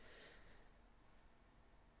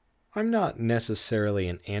I'm not necessarily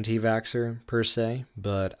an anti-vaxxer, per se,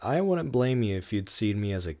 but I wouldn't blame you if you'd seen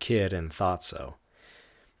me as a kid and thought so.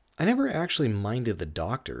 I never actually minded the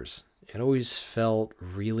doctors. It always felt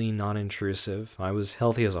really non-intrusive. I was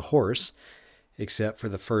healthy as a horse, except for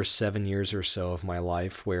the first 7 years or so of my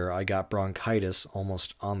life where I got bronchitis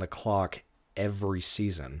almost on the clock every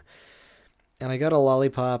season. And I got a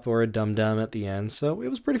lollipop or a dum-dum at the end, so it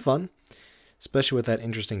was pretty fun. Especially with that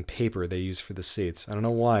interesting paper they use for the seats. I don't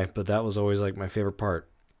know why, but that was always like my favorite part.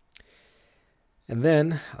 And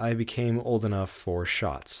then I became old enough for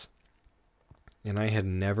shots. And I had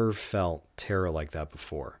never felt terror like that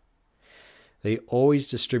before. They always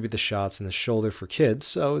distribute the shots in the shoulder for kids,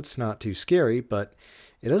 so it's not too scary, but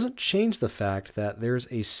it doesn't change the fact that there's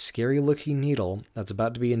a scary-looking needle that's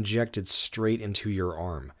about to be injected straight into your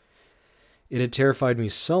arm. It had terrified me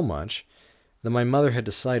so much that my mother had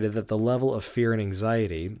decided that the level of fear and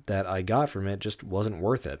anxiety that I got from it just wasn't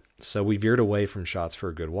worth it, so we veered away from shots for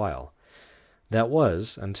a good while. That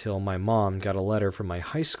was until my mom got a letter from my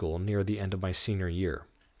high school near the end of my senior year.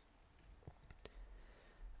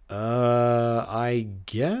 I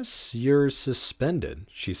guess you're suspended,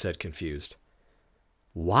 she said, confused.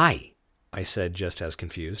 Why? I said, just as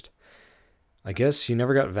confused. I guess you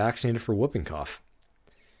never got vaccinated for whooping cough.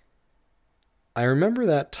 I remember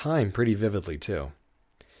that time pretty vividly, too.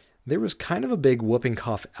 There was kind of a big whooping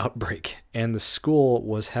cough outbreak, and the school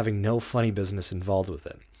was having no funny business involved with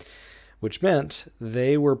it, which meant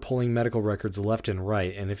they were pulling medical records left and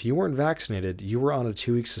right, and if you weren't vaccinated, you were on a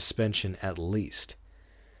 2-week suspension at least.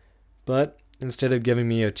 But instead of giving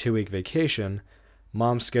me a 2-week vacation,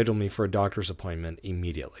 Mom scheduled me for a doctor's appointment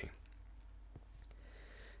immediately.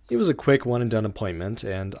 It was a quick one-and-done appointment,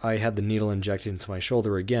 and I had the needle injected into my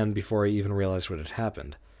shoulder again before I even realized what had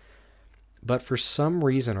happened. But for some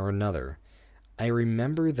reason or another, I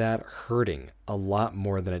remember that hurting a lot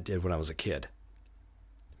more than it did when I was a kid.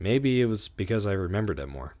 Maybe it was because I remembered it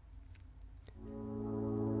more.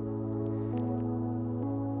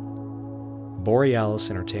 Borealis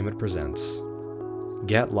Entertainment presents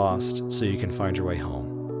Get Lost So You Can Find Your Way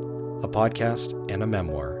Home, a podcast and a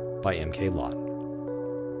memoir by M.K. Lott.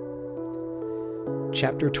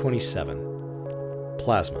 Chapter 27,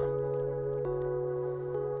 Plasma.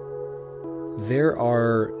 There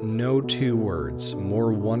are no two words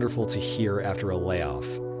more wonderful to hear after a layoff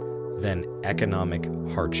than economic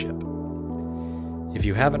hardship. If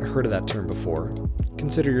you haven't heard of that term before,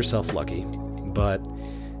 consider yourself lucky, but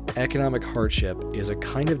economic hardship is a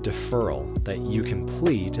kind of deferral that you can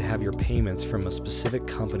plead to have your payments from a specific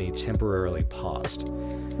company temporarily paused.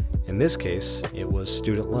 In this case, it was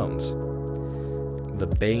student loans. The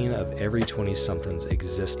bane of every 20-something's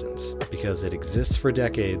existence, because it exists for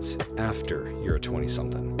decades after you're a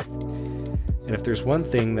 20-something. And if there's one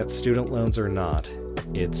thing that student loans are not,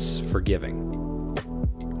 it's forgiving.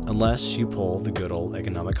 Unless you pull the good old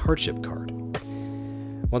economic hardship card.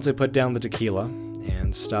 Once I put down the tequila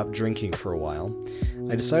and stopped drinking for a while,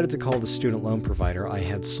 I decided to call the student loan provider I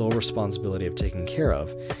had sole responsibility of taking care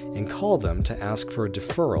of and call them to ask for a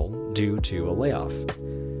deferral due to a layoff.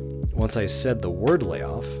 Once I said the word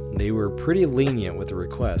layoff, they were pretty lenient with the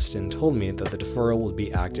request and told me that the deferral would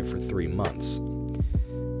be active for 3 months.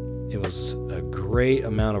 It was a great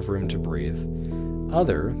amount of room to breathe,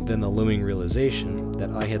 other than the looming realization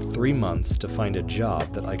that I had 3 months to find a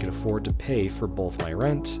job that I could afford to pay for both my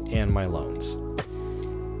rent and my loans.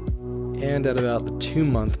 And at about the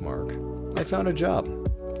 2-month mark, I found a job.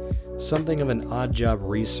 Something of an odd job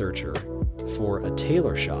researcher for a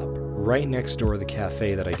tailor shop right next door to the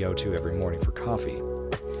cafe that I go to every morning for coffee.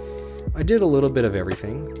 I did a little bit of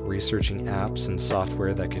everything, researching apps and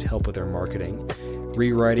software that could help with their marketing,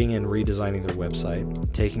 rewriting and redesigning their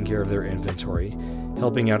website, taking care of their inventory,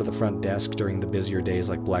 helping out at the front desk during the busier days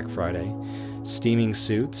like Black Friday, steaming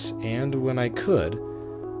suits, and when I could,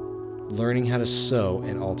 learning how to sew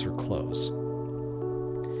and alter clothes.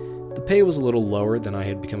 The pay was a little lower than I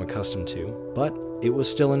had become accustomed to, but it was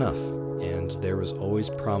still enough, and there was always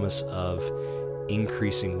promise of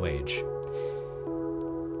increasing wage.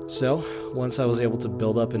 So, once I was able to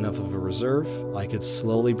build up enough of a reserve, I could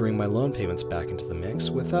slowly bring my loan payments back into the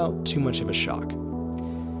mix without too much of a shock.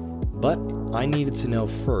 But I needed to know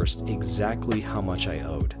first exactly how much I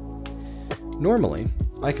owed. Normally,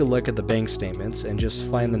 I could look at the bank statements and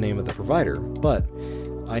just find the name of the provider, but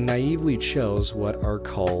I naively chose what are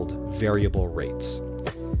called variable rates.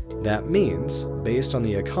 That means, based on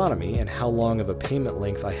the economy and how long of a payment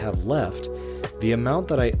length I have left, the amount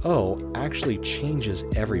that I owe actually changes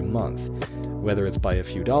every month, whether it's by a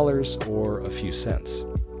few dollars or a few cents.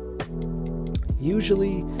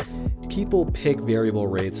 Usually, people pick variable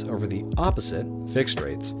rates over the opposite, fixed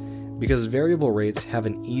rates, because variable rates have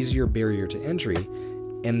an easier barrier to entry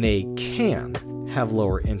and they can have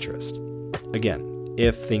lower interest. Again,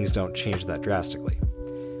 if things don't change that drastically.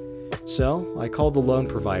 So I called the loan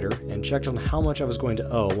provider and checked on how much I was going to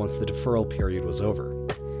owe once the deferral period was over.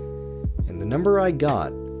 And the number I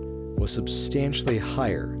got was substantially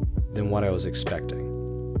higher than what I was expecting.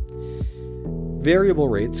 Variable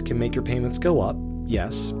rates can make your payments go up,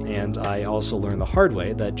 yes, and I also learned the hard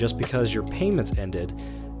way that just because your payments ended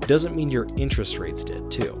doesn't mean your interest rates did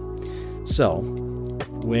too. So,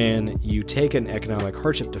 when you take an economic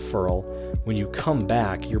hardship deferral, when you come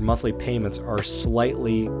back, your monthly payments are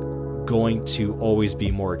slightly going to always be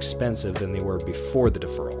more expensive than they were before the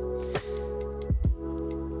deferral.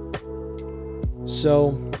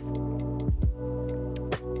 So,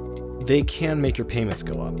 they can make your payments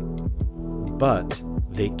go up, but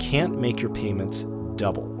they can't make your payments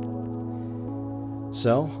double.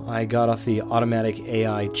 So, I got off the automatic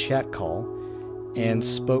AI chat call and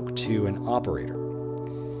spoke to an operator,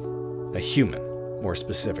 a human, more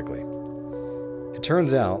specifically. It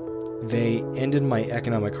turns out they ended my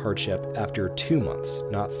economic hardship after 2 months,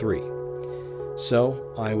 not 3.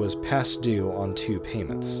 So I was past due on 2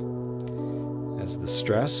 payments. As the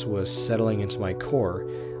stress was settling into my core,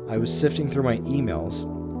 I was sifting through my emails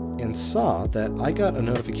and saw that I got a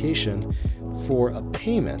notification for a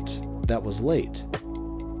payment that was late.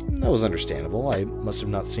 That was understandable. I must have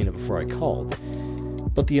not seen it before I called.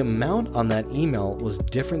 But the amount on that email was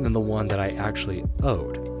different than the one that I actually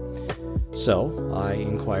owed. So I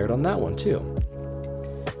inquired on that one too.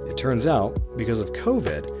 It turns out, because of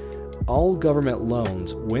COVID, all government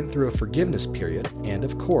loans went through a forgiveness period, and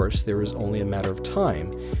of course, there was only a matter of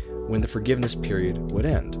time when the forgiveness period would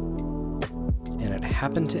end. And it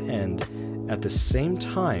happened to end at the same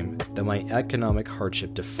time that my economic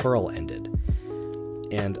hardship deferral ended.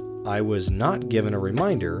 And I was not given a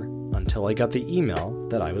reminder until I got the email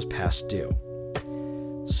that I was past due.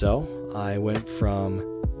 So I went from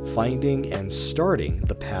finding and starting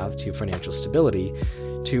the path to financial stability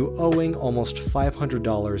to owing almost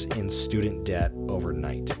 $500 in student debt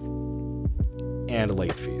overnight. And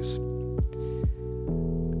late fees.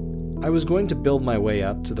 I was going to build my way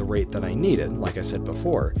up to the rate that I needed, like I said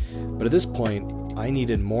before, but at this point, I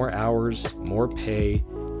needed more hours, more pay,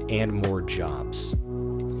 and more jobs.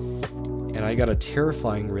 And I got a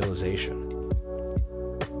terrifying realization.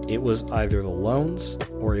 It was either the loans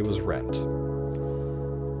or it was rent.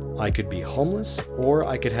 I could be homeless, or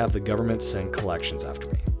I could have the government send collections after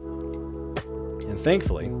me. And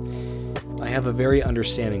thankfully, I have a very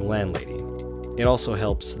understanding landlady. It also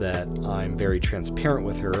helps that I'm very transparent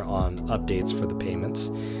with her on updates for the payments,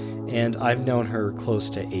 and I've known her close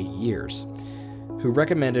to 8 years, who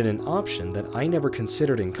recommended an option that I never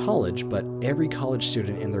considered in college, but every college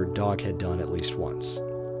student and their dog had done at least once.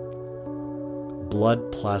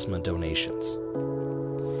 Blood plasma donations.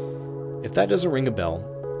 If that doesn't ring a bell,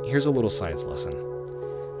 here's a little science lesson.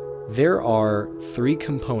 There are 3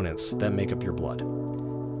 components that make up your blood.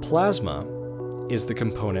 Plasma is the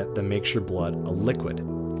component that makes your blood a liquid.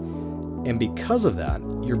 And because of that,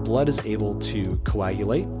 your blood is able to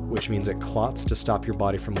coagulate, which means it clots to stop your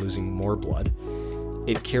body from losing more blood.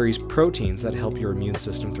 It carries proteins that help your immune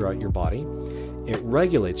system throughout your body. It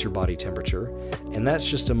regulates your body temperature, and that's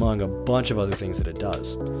just among a bunch of other things that it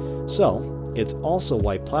does. So, it's also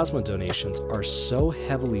why plasma donations are so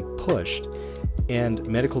heavily pushed, and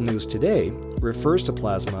Medical News Today refers to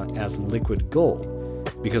plasma as liquid gold,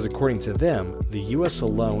 because according to them, the US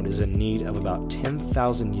alone is in need of about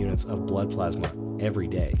 10,000 units of blood plasma every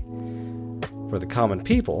day. For the common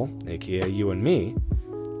people, aka you and me,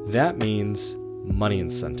 that means money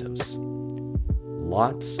incentives.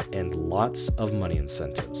 Lots and lots of money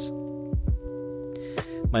incentives.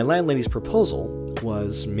 My landlady's proposal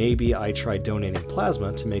was maybe I try donating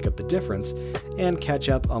plasma to make up the difference and catch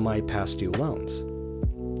up on my past due loans.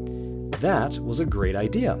 That was a great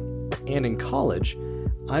idea, and in college,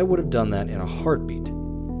 I would have done that in a heartbeat.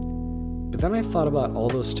 But then I thought about all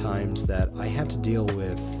those times that I had to deal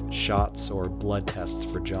with shots or blood tests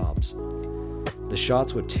for jobs. The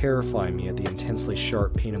shots would terrify me at the intensely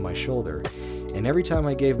sharp pain in my shoulder, and every time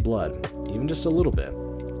I gave blood, even just a little bit,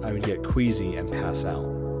 I would get queasy and pass out.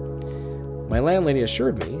 My landlady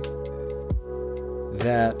assured me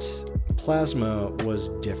that plasma was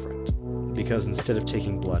different, because instead of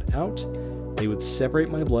taking blood out, they would separate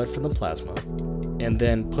my blood from the plasma, and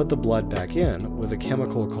then put the blood back in with a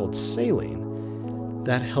chemical called saline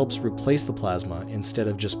that helps replace the plasma instead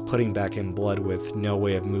of just putting back in blood with no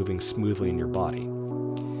way of moving smoothly in your body.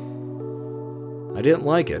 I didn't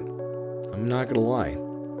like it, I'm not gonna lie,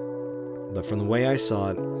 but from the way I saw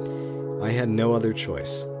it, I had no other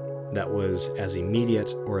choice. that was as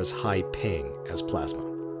immediate or as high paying as plasma.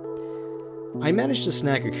 I managed to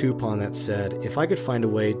snag a coupon that said if I could find a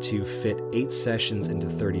way to fit 8 sessions into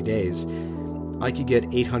 30 days, I could get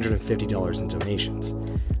 $850 in donations.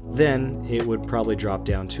 Then it would probably drop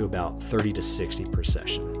down to about 30 to 60 per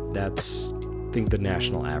session. That's, I think, the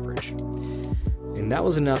national average. And that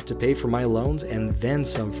was enough to pay for my loans and then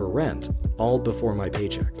some for rent, all before my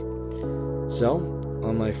paycheck. So,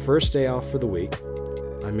 on my first day off for the week,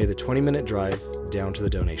 I made the 20-minute drive down to the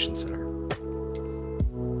donation center.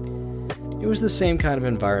 It was the same kind of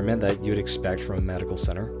environment that you'd expect from a medical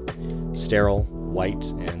center. Sterile, white,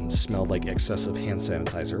 and smelled like excessive hand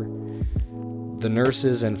sanitizer. The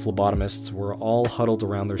nurses and phlebotomists were all huddled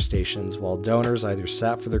around their stations while donors either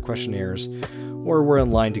sat for their questionnaires or were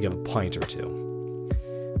in line to give a pint or two.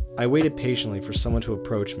 I waited patiently for someone to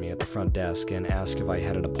approach me at the front desk and ask if I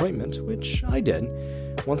had an appointment, which I did,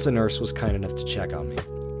 once a nurse was kind enough to check on me.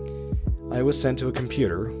 I was sent to a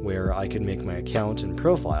computer where I could make my account and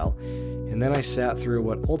profile, and then I sat through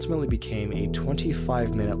what ultimately became a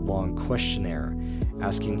 25-minute long questionnaire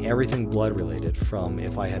asking everything blood-related, from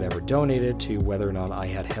if I had ever donated to whether or not I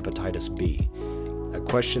had hepatitis B, a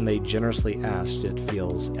question they generously asked, it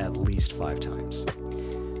feels, at least 5 times.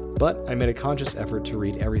 But I made a conscious effort to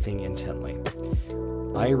read everything intently.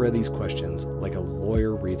 I read these questions like a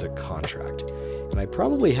lawyer reads a contract, and I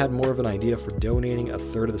probably had more of an idea for donating a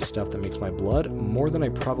third of the stuff that makes my blood more than I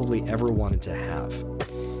probably ever wanted to have.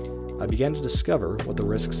 I began to discover what the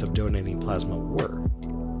risks of donating plasma were.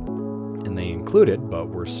 And they included, but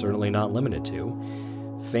were certainly not limited to,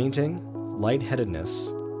 fainting, lightheadedness,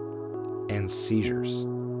 and seizures.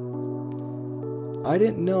 I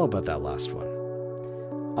didn't know about that last one.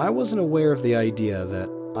 I wasn't aware of the idea that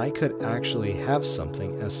I could actually have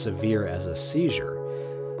something as severe as a seizure,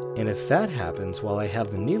 and if that happens while I have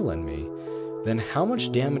the needle in me, then how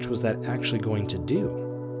much damage was that actually going to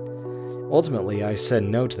do? Ultimately, I said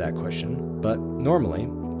no to that question, but normally,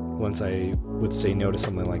 once I would say no to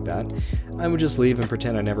something like that, I would just leave and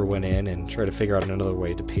pretend I never went in and try to figure out another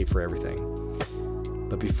way to pay for everything.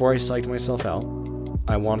 But before I psyched myself out,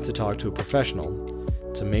 I wanted to talk to a professional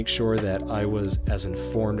to make sure that I was as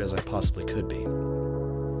informed as I possibly could be.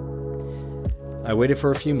 I waited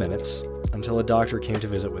for a few minutes until a doctor came to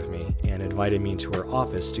visit with me and invited me into her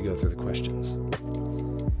office to go through the questions.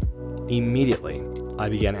 Immediately, I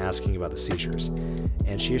began asking about the seizures,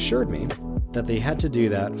 and she assured me that they had to do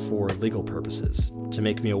that for legal purposes, to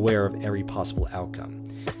make me aware of every possible outcome.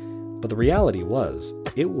 But the reality was,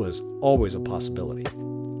 it was always a possibility.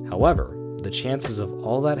 However, the chances of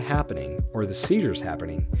all that happening, or the seizures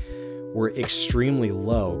happening, were extremely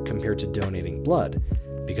low compared to donating blood,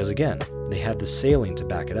 because again, they had the saline to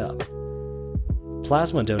back it up.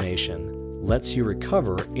 Plasma donation lets you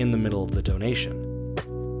recover in the middle of the donation.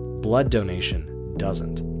 Blood donation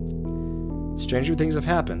doesn't. Stranger things have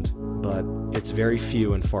happened, but it's very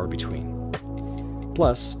few and far between.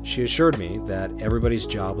 Plus, she assured me that everybody's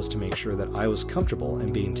job was to make sure that I was comfortable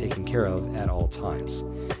and being taken care of at all times.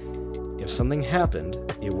 If something happened,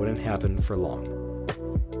 it wouldn't happen for long.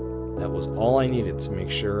 That was all I needed to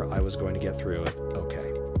make sure I was going to get through it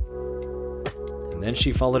okay. And then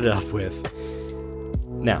she followed it up with,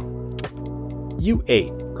 "Now, you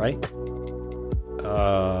ate, right?"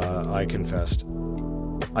 I confessed.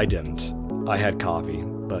 I didn't. I had coffee,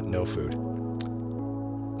 but no food.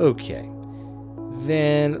 Okay.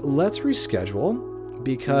 Then let's reschedule,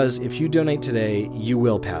 because if you donate today, you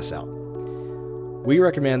will pass out. We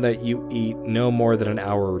recommend that you eat no more than an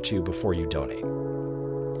hour or 2 before you donate.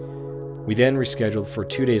 We then rescheduled for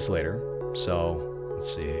 2 days later, so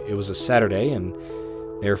let's see, it was a Saturday, and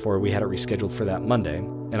therefore we had it rescheduled for that Monday,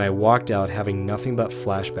 and I walked out having nothing but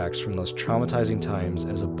flashbacks from those traumatizing times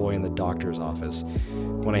as a boy in the doctor's office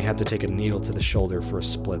when I had to take a needle to the shoulder for a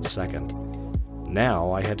split second.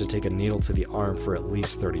 Now I had to take a needle to the arm for at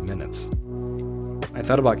least 30 minutes. I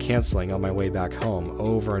thought about canceling on my way back home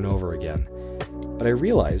over and over again, but I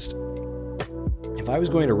realized if I was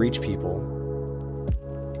going to reach people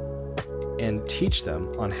and teach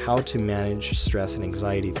them on how to manage stress and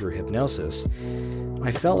anxiety through hypnosis,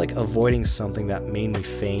 I felt like avoiding something that made me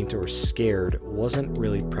faint or scared wasn't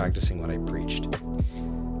really practicing what I preached.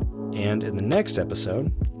 And in the next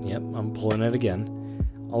episode, yep, I'm pulling it again,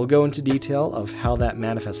 I'll go into detail of how that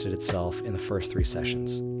manifested itself in the first 3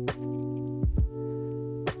 sessions.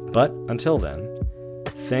 But until then,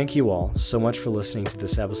 thank you all so much for listening to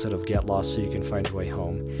this episode of Get Lost So You Can Find Your Way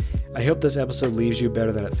Home. I hope this episode leaves you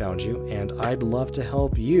better than it found you, and I'd love to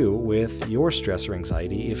help you with your stress or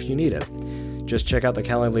anxiety if you need it. Just check out the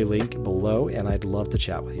Calendly link below, and I'd love to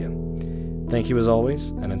chat with you. Thank you as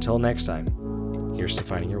always, and until next time, here's to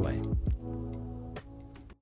finding your way.